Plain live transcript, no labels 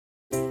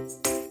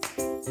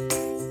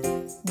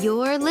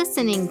You're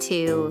listening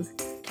to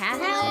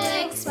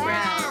Catholic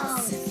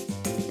Sprouts,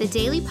 the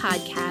daily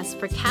podcast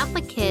for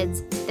Catholic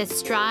kids that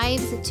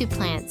strives to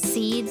plant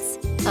seeds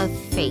of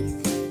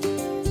faith.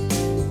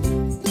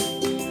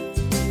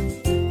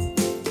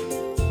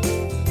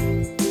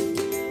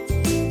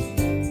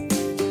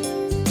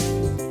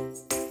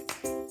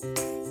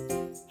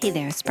 Hey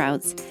there,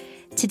 Sprouts.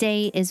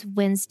 Today is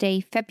Wednesday,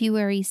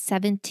 February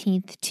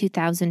 17th,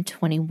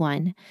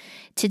 2021.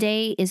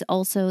 Today is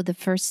also the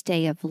first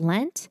day of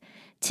Lent.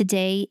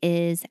 Today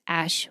is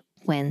Ash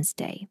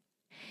Wednesday.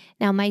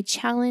 Now, my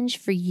challenge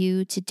for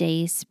you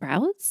today,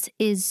 Sprouts,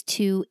 is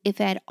to, if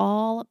at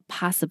all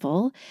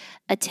possible,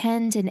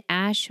 attend an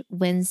Ash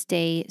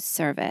Wednesday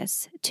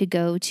service to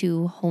go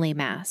to Holy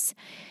Mass.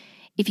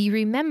 If you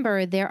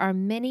remember, there are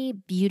many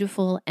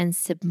beautiful and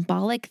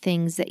symbolic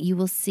things that you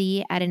will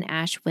see at an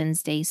Ash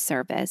Wednesday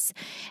service,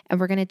 and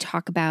we're going to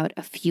talk about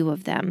a few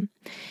of them.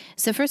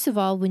 So first of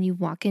all, when you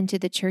walk into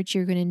the church,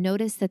 you're going to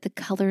notice that the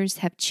colors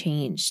have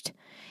changed.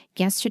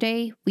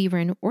 Yesterday, we were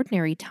in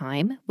ordinary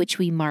time, which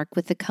we mark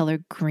with the color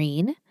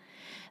green,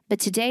 but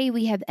today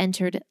we have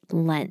entered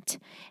Lent,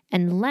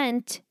 and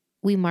Lent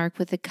we mark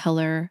with the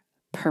color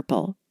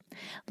purple.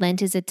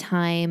 Lent is a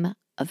time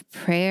of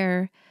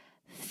prayer,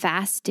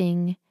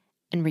 fasting,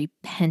 and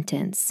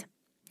repentance.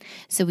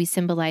 So we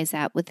symbolize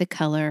that with the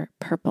color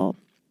purple.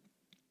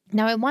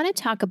 Now, I want to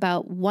talk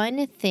about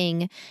one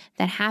thing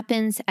that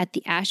happens at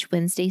the Ash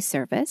Wednesday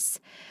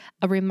service,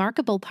 a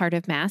remarkable part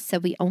of Mass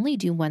that we only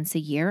do once a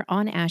year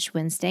on Ash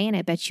Wednesday, and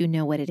I bet you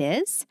know what it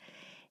is.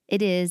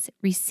 It is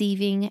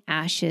receiving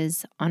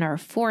ashes on our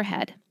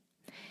forehead.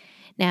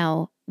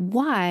 Now,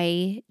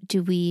 why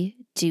do we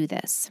do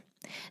this?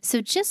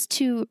 So just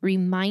to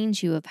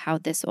remind you of how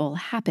this all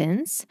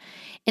happens,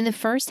 in the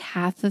first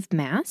half of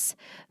Mass,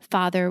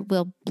 Father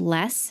will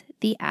bless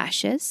the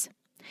ashes,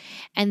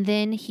 and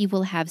then he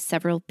will have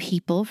several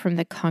people from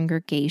the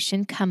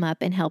congregation come up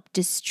and help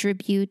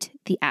distribute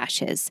the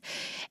ashes.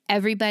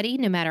 Everybody,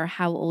 no matter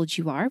how old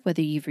you are,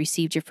 whether you've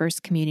received your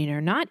first communion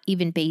or not,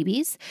 even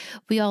babies,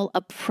 we all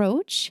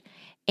approach,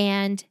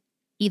 and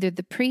either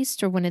the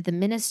priest or one of the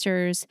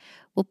ministers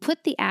will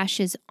put the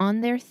ashes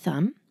on their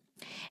thumb,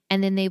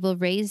 and then they will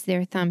raise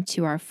their thumb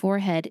to our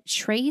forehead,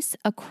 trace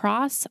a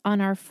cross on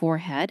our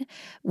forehead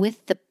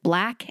with the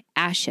black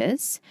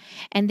ashes,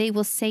 and they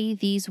will say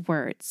these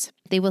words.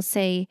 They will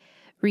say,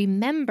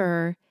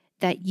 "Remember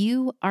that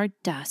you are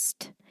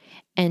dust,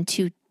 and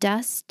to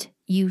dust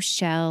you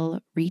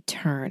shall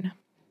return."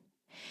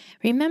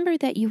 Remember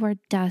that you are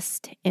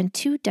dust, and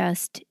to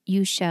dust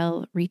you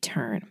shall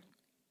return.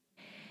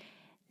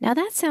 Now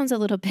that sounds a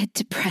little bit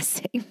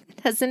depressing,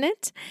 doesn't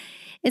it?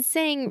 It's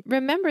saying,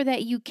 remember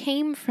that you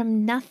came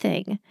from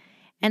nothing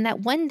and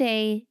that one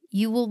day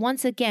you will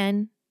once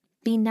again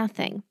be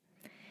nothing.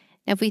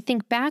 Now, if we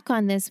think back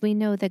on this, we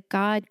know that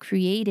God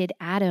created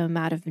Adam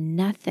out of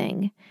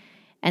nothing,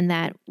 and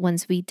that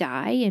once we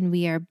die and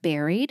we are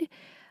buried,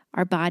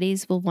 our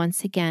bodies will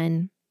once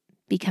again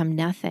become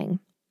nothing.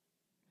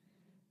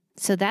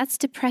 So that's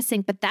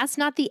depressing, but that's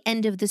not the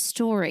end of the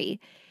story.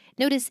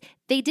 Notice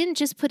they didn't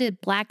just put a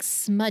black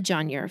smudge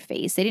on your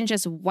face. They didn't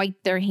just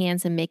wipe their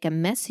hands and make a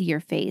mess of your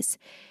face.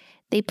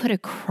 They put a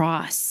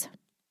cross.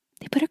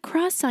 They put a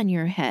cross on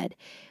your head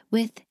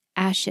with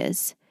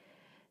ashes.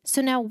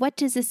 So now what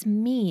does this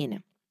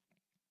mean?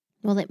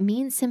 Well, it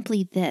means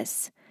simply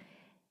this.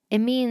 It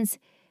means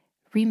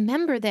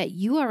remember that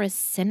you are a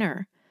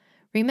sinner.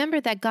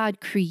 Remember that God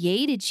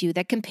created you,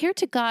 that compared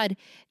to God,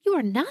 you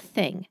are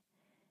nothing.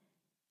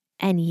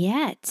 And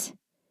yet,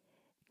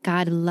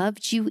 God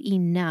loved you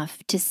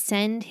enough to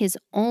send his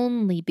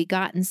only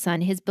begotten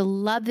Son, his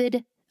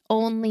beloved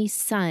only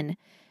Son,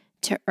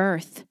 to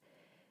earth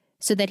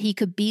so that he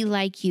could be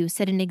like you,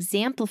 set an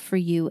example for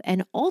you,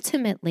 and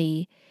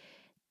ultimately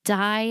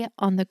die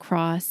on the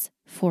cross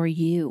for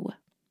you.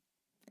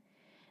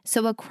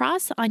 So a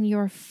cross on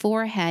your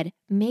forehead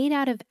made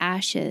out of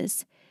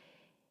ashes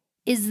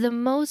is the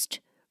most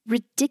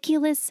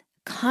ridiculous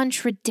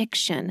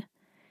contradiction.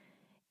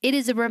 It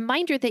is a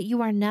reminder that you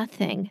are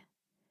nothing.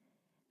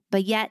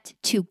 But yet,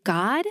 to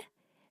God,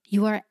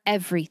 you are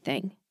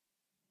everything.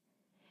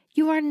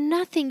 You are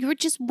nothing. You're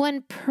just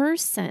one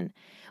person.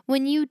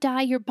 When you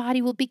die, your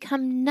body will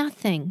become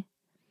nothing.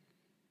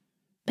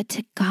 But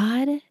to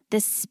God, the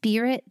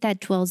spirit that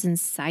dwells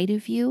inside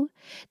of you,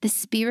 the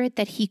spirit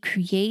that he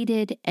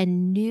created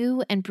and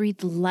knew and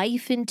breathed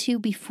life into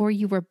before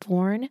you were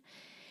born,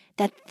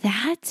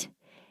 that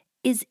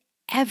is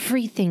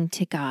everything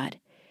to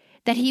God,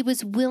 that he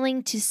was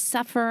willing to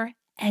suffer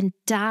and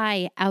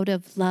die out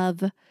of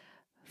love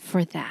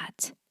for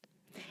that.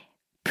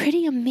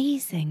 Pretty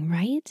amazing,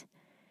 right?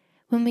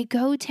 When we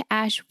go to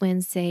Ash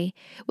Wednesday,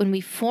 when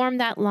we form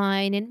that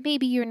line, and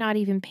maybe you're not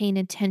even paying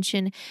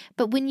attention,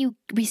 but when you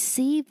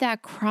receive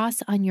that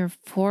cross on your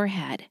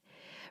forehead,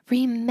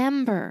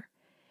 remember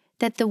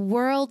that the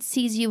world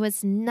sees you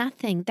as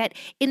nothing, that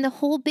in the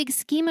whole big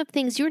scheme of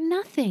things, you're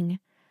nothing.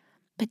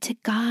 But to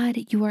God,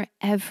 you are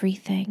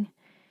everything.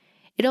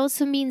 It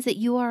also means that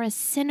you are a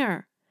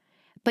sinner,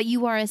 but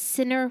you are a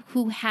sinner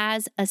who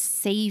has a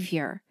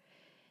Savior.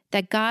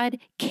 That God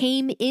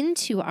came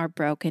into our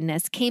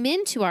brokenness, came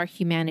into our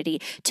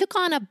humanity, took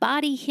on a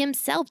body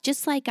himself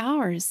just like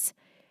ours,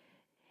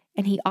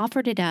 and he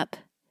offered it up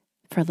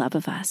for love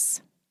of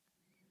us.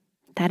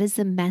 That is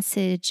the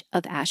message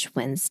of Ash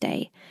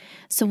Wednesday.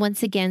 So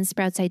once again,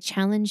 Sprouts, I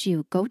challenge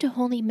you, go to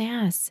Holy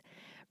Mass,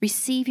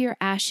 receive your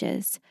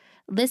ashes,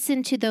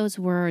 listen to those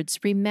words,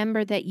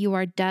 remember that you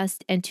are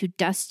dust and to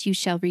dust you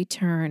shall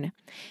return.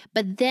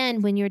 But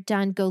then when you're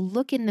done, go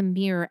look in the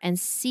mirror and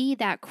see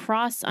that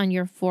cross on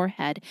your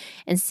forehead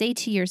and say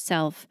to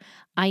yourself,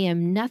 I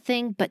am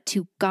nothing, but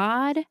to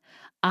God,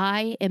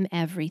 I am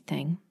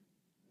everything.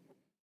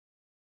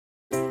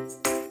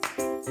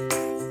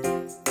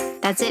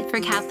 That's it for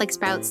Catholic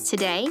Sprouts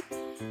today.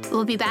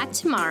 We'll be back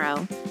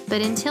tomorrow,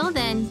 but until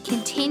then,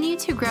 continue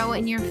to grow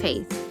in your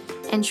faith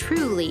and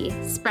truly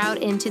sprout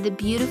into the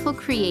beautiful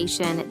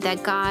creation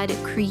that God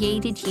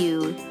created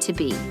you to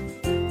be.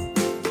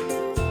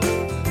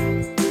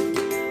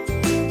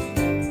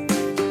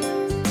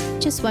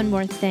 Just one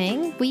more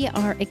thing. We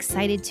are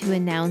excited to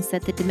announce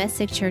that the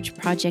Domestic Church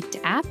Project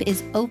app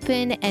is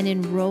open and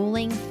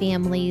enrolling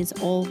families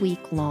all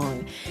week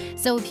long.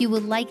 So if you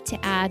would like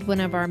to add one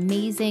of our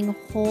amazing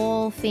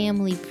whole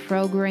family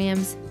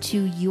programs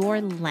to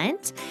your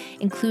Lent,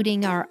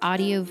 including our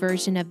audio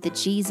version of the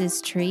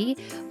Jesus Tree,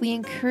 we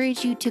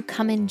encourage you to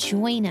come and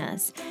join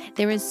us.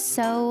 There is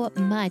so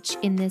much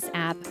in this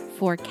app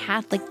for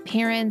Catholic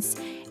parents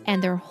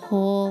and their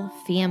whole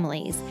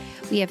families.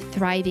 We have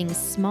thriving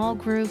small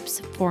groups,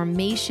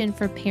 formation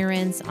for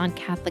parents on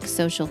Catholic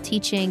social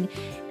teaching,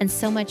 and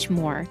so much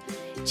more.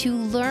 To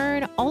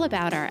learn all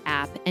about our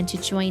app and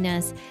to join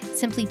us,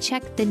 simply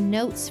check the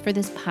notes for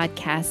this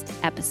podcast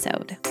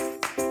episode.